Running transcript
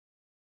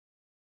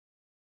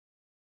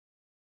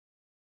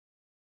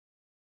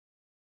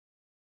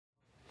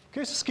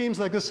Okay, so schemes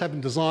like this have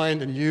been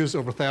designed and used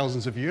over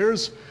thousands of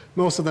years.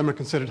 Most of them are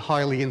considered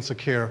highly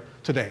insecure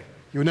today.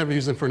 You would never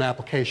use them for an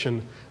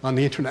application on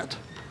the internet.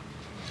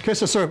 Okay,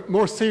 so sort of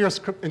more serious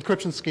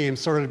encryption schemes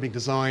started being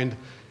designed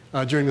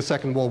during the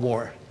Second World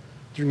War.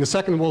 During the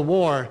Second World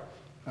War,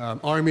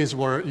 armies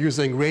were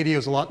using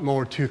radios a lot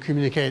more to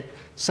communicate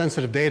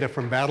sensitive data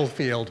from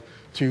battlefield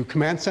to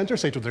command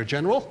centers, say to their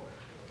general.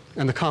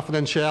 And the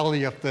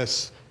confidentiality of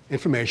this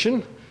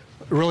information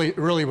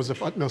really was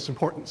of utmost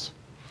importance.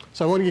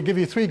 So I want to give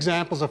you 3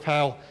 examples of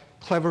how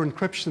clever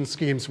encryption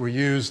schemes were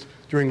used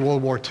during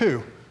World War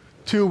II,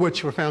 2 of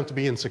which were found to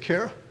be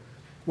insecure,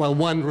 while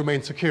 1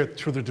 remained secure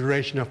through the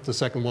duration of the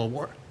Second World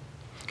War.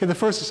 Okay, the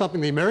first is something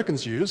the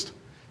Americans used,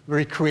 a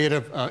very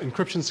creative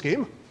encryption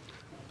scheme.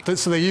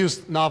 So they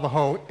used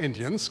Navajo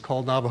Indians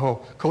called Navajo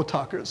code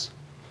talkers.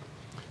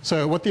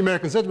 So what the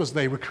Americans did was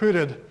they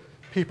recruited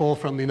people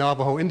from the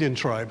Navajo Indian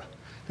tribe.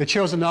 They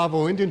chose the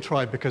Navajo Indian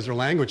tribe because their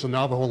language, the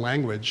Navajo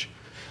language,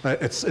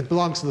 it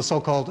belongs to the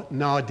so-called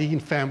Na-Dene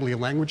family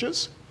of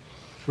languages,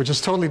 which is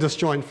totally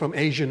disjoint from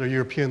Asian or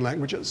European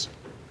languages.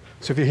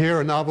 So if you hear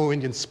a Navajo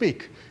Indian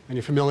speak and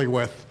you're familiar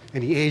with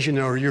any Asian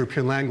or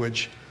European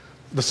language,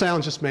 the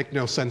sounds just make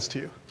no sense to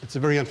you. It's a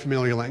very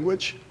unfamiliar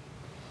language.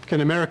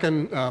 An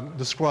American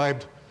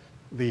described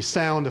the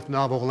sound of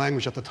Navajo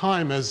language at the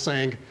time as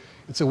saying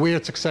it's a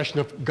weird succession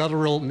of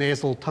guttural,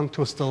 nasal,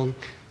 tongue-twisting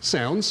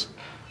sounds.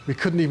 We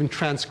couldn't even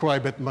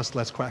transcribe it, much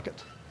less crack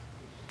it.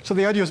 So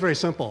the idea is very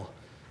simple.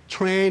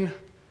 Train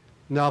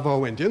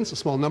Navajo Indians, a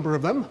small number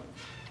of them,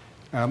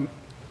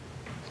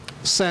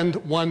 send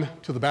 1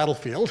 to the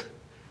battlefield,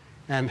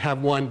 and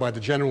have 1 by the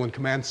general and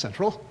command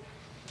central.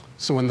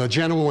 So when the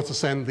general wants to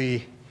send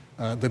the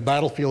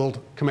battlefield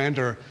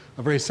commander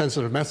a very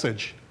sensitive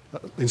message,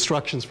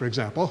 instructions, for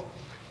example,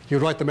 he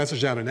would write the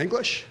message down in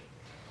English.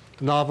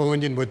 The Navajo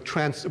Indian would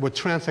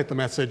translate the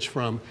message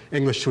from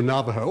English to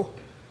Navajo,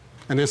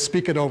 and then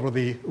speak it over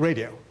the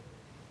radio.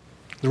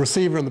 The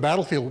receiver on the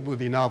battlefield would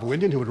be Navajo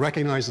Indian, who would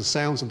recognize the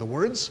sounds and the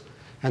words,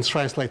 and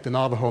translate the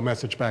Navajo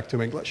message back to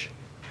English.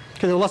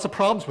 Okay, there were lots of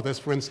problems with this.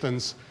 For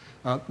instance,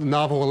 the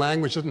Navajo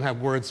language didn't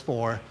have words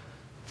for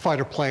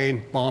fighter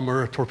plane,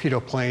 bomber, torpedo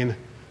plane,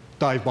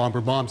 dive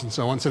bomber, bombs, and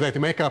so on. So they had to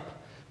make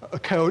up a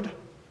code.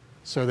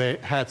 So they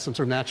had some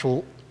sort of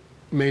natural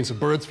names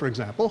of birds, for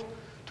example,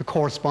 to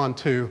correspond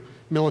to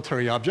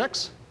military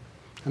objects.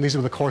 And these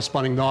were the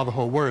corresponding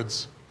Navajo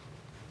words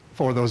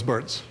for those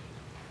birds.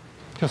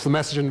 If the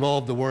message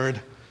involved the word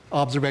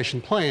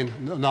observation plane,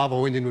 the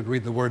Navajo Indian would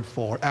read the word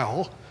for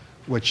owl,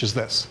 which is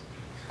this,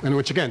 and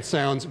which again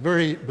sounds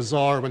very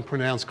bizarre when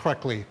pronounced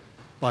correctly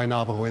by a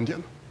Navajo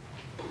Indian.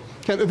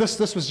 Okay,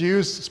 this was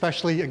used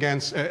especially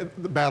against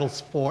the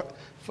battles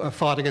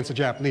fought against the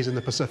Japanese in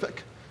the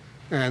Pacific.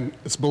 And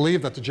it's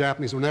believed that the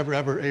Japanese were never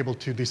ever able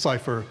to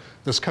decipher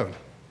this code.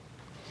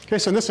 Okay,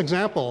 so in this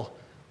example,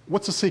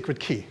 what's the secret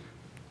key?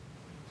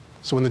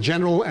 So when the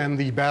general and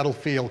the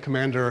battlefield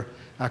commander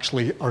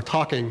actually are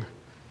talking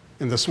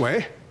in this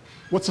way,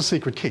 what's the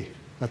secret key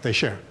that they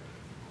share?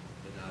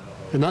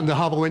 The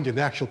Navajo Indian,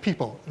 the actual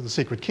people, are the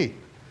secret key.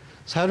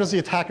 So how does the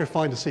attacker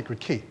find the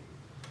secret key?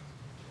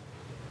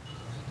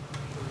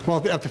 Well,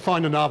 they have to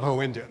find a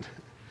Navajo Indian.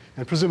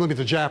 And presumably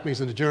the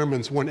Japanese and the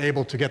Germans weren't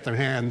able to get their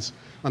hands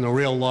on a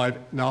real live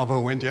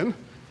Navajo Indian.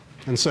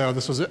 And so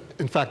this was,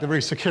 in fact, a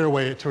very secure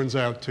way, it turns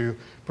out, to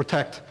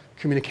protect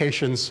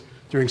communications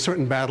during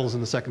certain battles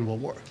in the Second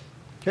World War.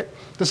 Okay?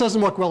 This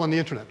doesn't work well on the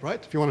internet,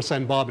 right? If you want to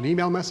send Bob an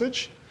email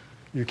message,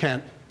 you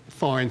can't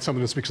find someone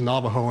who speaks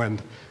Navajo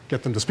and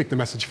get them to speak the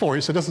message for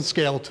you. So it doesn't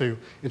scale to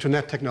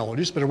internet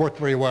technologies, but it worked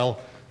very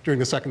well during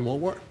the Second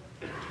World War.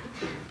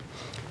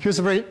 Here's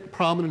a very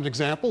prominent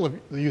example of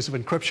the use of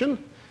encryption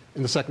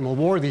in the Second World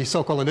War, the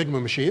so-called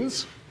Enigma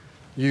machines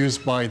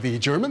used by the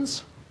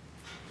Germans.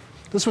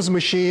 This was a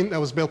machine that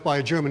was built by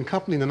a German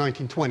company in the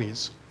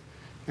 1920s.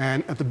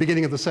 And at the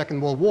beginning of the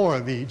Second World War,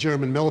 the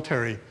German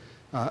military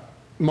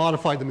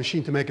modified the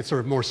machine to make it sort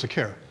of more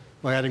secure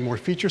by adding more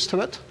features to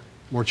it,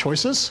 more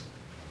choices.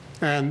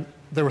 And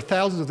there were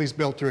thousands of these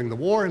built during the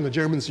war, and the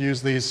Germans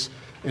used these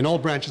in all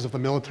branches of the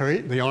military,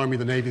 the Army,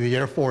 the Navy, the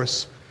Air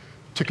Force,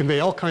 to convey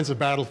all kinds of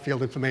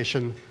battlefield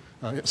information,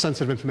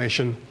 sensitive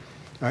information,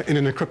 in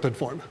an encrypted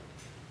form.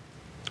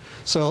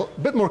 So a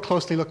bit more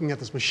closely looking at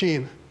this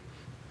machine,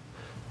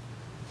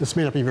 this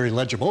may not be very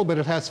legible, but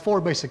it has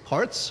 4 basic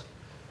parts: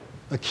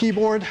 a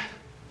keyboard,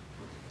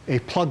 a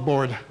plug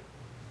board,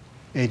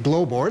 a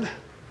glow board,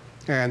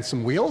 and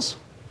some wheels.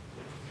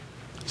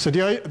 So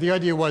the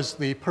idea was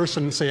the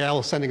person, say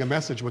Alice, sending a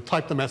message would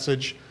type the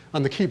message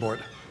on the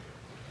keyboard.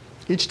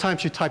 Each time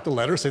she typed a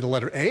letter, say the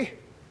letter A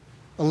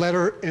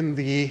letter in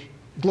the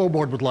glow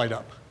board would light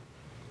up.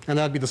 And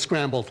that would be the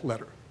scrambled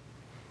letter.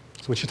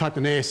 So when she typed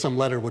an A, some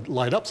letter would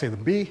light up, say the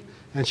B,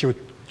 and she would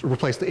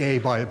replace the A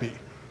by a B,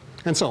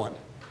 and so on.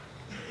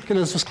 And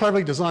this was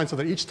cleverly designed so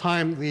that each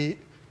time the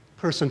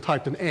person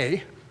typed an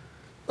A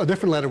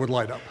different letter would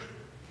light up.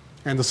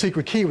 And the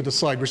secret key would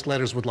decide which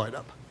letters would light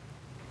up.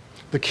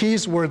 The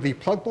keys were the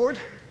plug board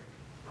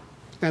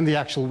and the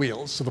actual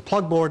wheels. So the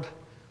plug board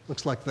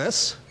looks like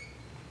this.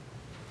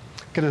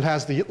 and it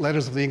has the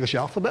letters of the English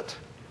alphabet.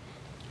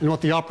 And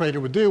what the operator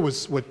would do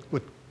was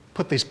would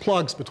put these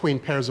plugs between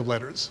pairs of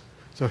letters.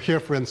 So here,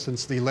 for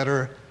instance, the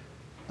letter,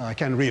 I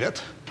can't read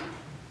it,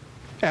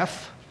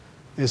 F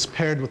is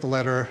paired with the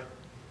letter,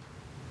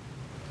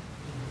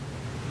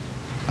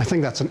 I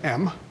think that's an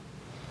M,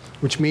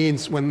 which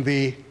means when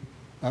the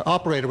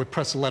operator would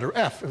press the letter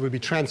F, it would be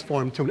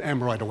transformed to an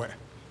M right away.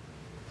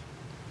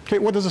 Okay,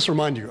 what does this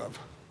remind you of,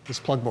 this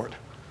plug board?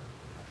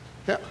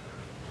 Yeah.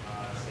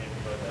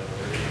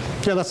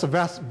 Yeah, that's the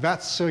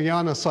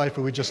Vatsuyana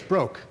cipher we just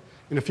broke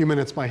in a few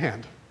minutes by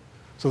hand.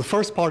 So the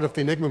first part of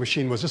the Enigma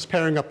machine was just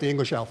pairing up the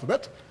English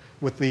alphabet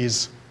with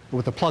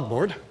the plug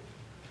board.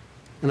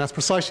 And that's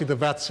precisely the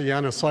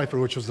Vatsuyana cipher,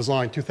 which was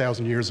designed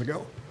 2,000 years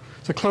ago.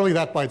 So clearly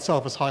that by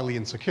itself is highly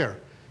insecure,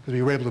 because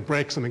we were able to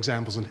break some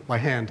examples by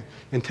hand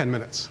in 10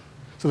 minutes.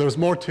 So there was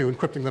more to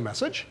encrypting the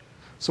message.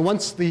 So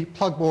once the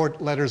plug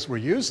board letters were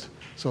used,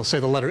 so say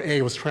the letter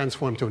A was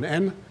transformed to an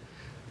N,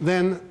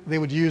 then they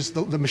would use,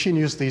 the machine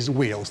used these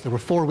wheels. There were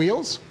 4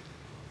 wheels,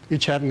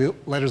 each having the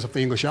letters of the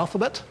English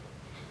alphabet.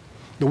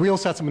 The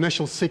wheels had some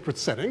initial secret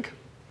setting,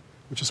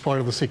 which is part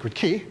of the secret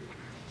key.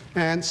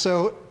 And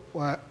so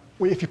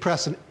if you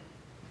press an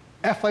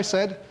F, I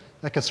said,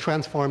 that gets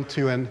transformed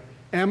to an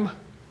M.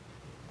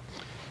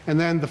 And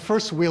then the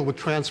first wheel would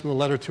transfer the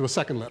letter to a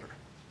second letter.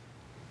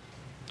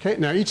 Okay,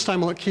 now each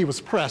time a key was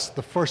pressed,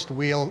 the first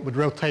wheel would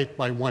rotate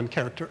by 1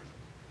 character.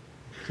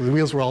 So the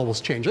wheels were always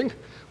changing.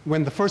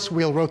 When the first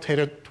wheel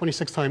rotated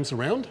 26 times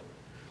around,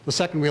 the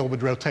second wheel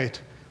would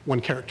rotate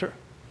 1 character.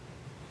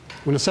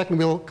 When the second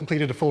wheel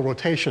completed a full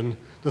rotation,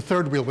 the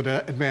third wheel would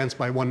advance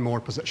by 1 more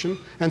position,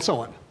 and so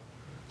on.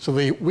 So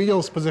the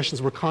wheels'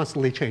 positions were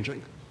constantly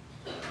changing,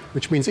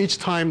 which means each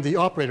time the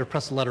operator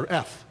pressed the letter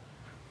F,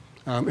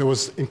 it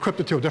was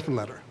encrypted to a different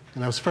letter.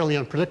 And that was fairly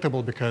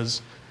unpredictable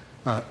because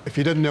if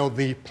you didn't know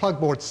the plug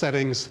board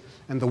settings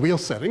and the wheel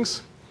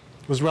settings,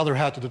 it was rather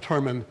hard to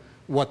determine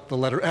what the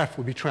letter F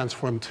would be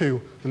transformed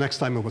to the next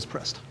time it was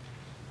pressed.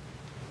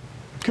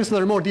 Okay, so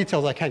there are more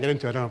details I can't get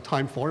into, I don't have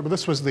time for, but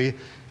this was the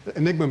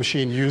Enigma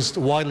machine used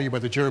widely by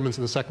the Germans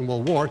in the Second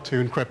World War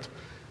to encrypt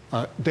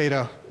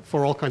data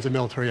for all kinds of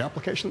military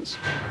applications.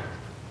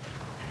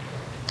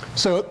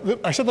 So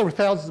I said there were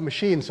thousands of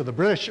machines, so the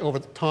British over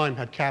the time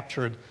had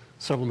captured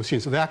several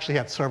machines. So they actually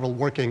had several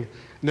working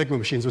Enigma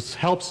machines, which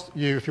helps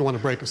you if you want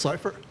to break a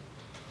cipher.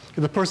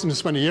 The person who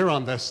spent a year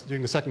on this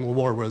during the Second World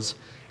War was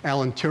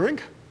Alan Turing,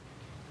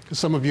 who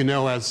some of you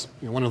know as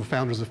one of the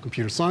founders of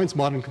computer science,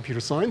 modern computer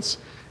science.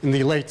 In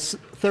the late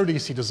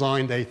 30s, he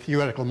designed a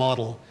theoretical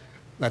model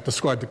that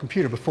described the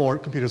computer before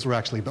computers were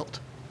actually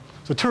built.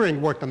 So Turing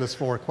worked on this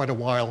for quite a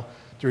while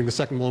during the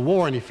Second World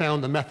War, and he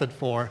found a method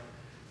for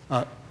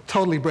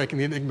totally breaking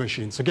the Enigma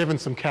machine. So given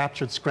some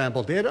captured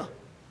scrambled data,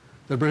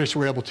 the British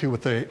were able to,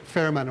 with a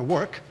fair amount of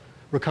work,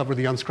 recover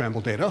the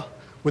unscrambled data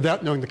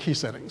without knowing the key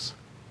settings,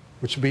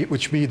 which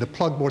would be the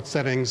plug board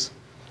settings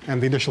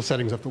and the initial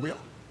settings of the wheel.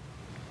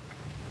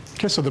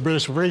 Okay, so the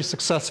British were very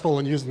successful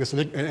in using this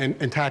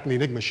and attacking the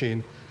Enigma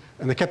machine.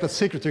 And they kept it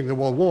secret during the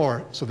World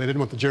War, so they didn't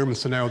want the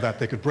Germans to know that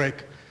they could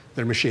break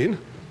their machine.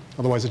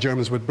 Otherwise, the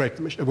Germans would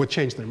would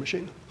change their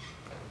machine.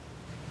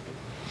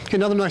 Okay,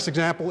 another nice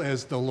example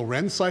is the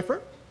Lorenz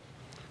Cipher,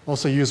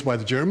 also used by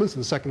the Germans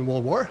in the Second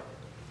World War.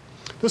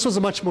 This was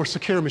a much more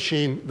secure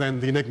machine than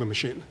the Enigma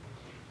machine.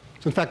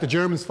 So in fact, the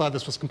Germans thought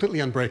this was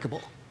completely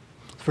unbreakable.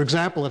 For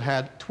example, it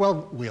had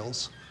 12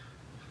 wheels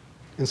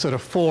instead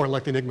of 4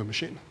 like the Enigma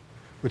machine,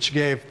 which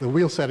gave the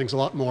wheel settings a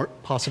lot more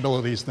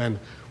possibilities than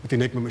with the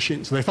Enigma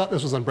machine. So they thought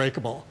this was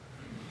unbreakable.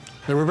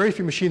 There were very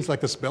few machines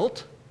like this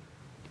built,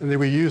 and they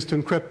were used to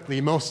encrypt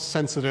the most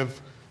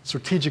sensitive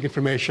strategic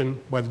information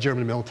by the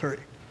German military.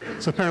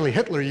 So apparently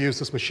Hitler used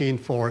this machine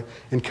for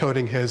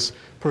encoding his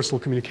personal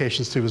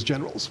communications to his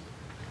generals.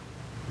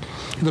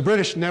 The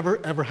British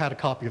never ever had a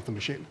copy of the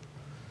machine.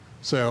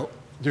 So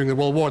during the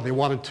World War, they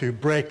wanted to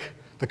break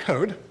the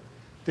code.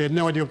 They had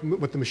no idea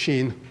what the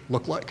machine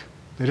looked like.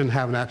 They didn't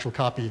have an actual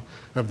copy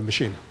of the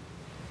machine.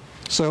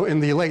 So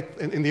in the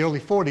early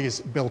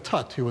 40s, Bill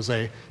Tutt, who was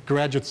a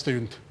graduate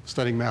student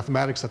studying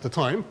mathematics at the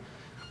time,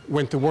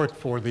 went to work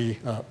for the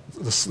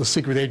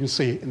secret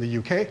agency in the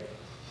UK.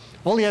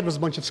 All he had was a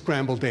bunch of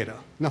scrambled data,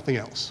 nothing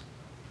else.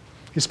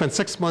 He spent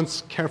 6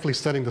 months carefully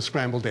studying the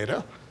scrambled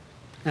data,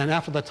 and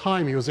after that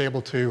time, he was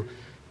able to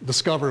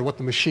discover what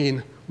the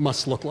machine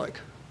must look like.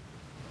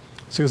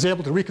 So he was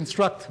able to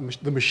reconstruct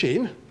the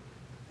machine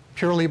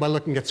purely by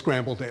looking at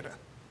scrambled data.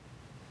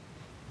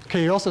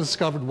 Okay, he also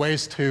discovered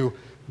ways to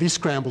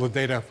descramble the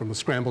data from the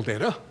scrambled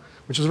data,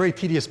 which was very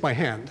tedious by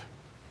hand.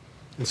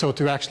 And so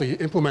to actually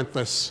implement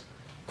this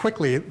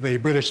quickly, the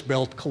British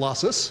built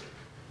Colossus,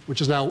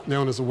 which is now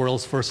known as the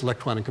world's first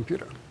electronic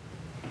computer.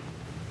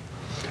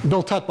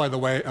 Bill Tutt, by the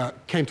way,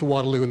 came to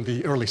Waterloo in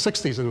the early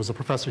 60s and was a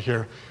professor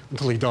here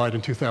until he died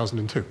in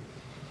 2002.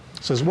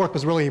 So his work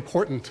was really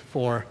important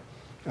for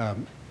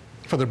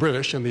the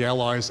British and the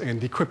Allies in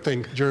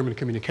decrypting German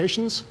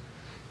communications.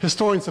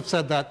 Historians have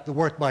said that the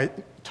work by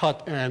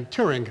Tutt and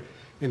Turing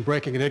in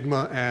breaking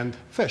Enigma and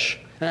Fish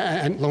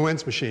and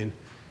Lorenz machine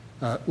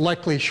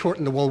likely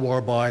shortened the World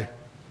War by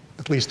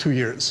at least 2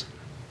 years.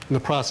 In the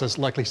process,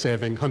 likely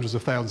saving hundreds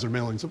of thousands or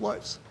millions of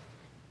lives.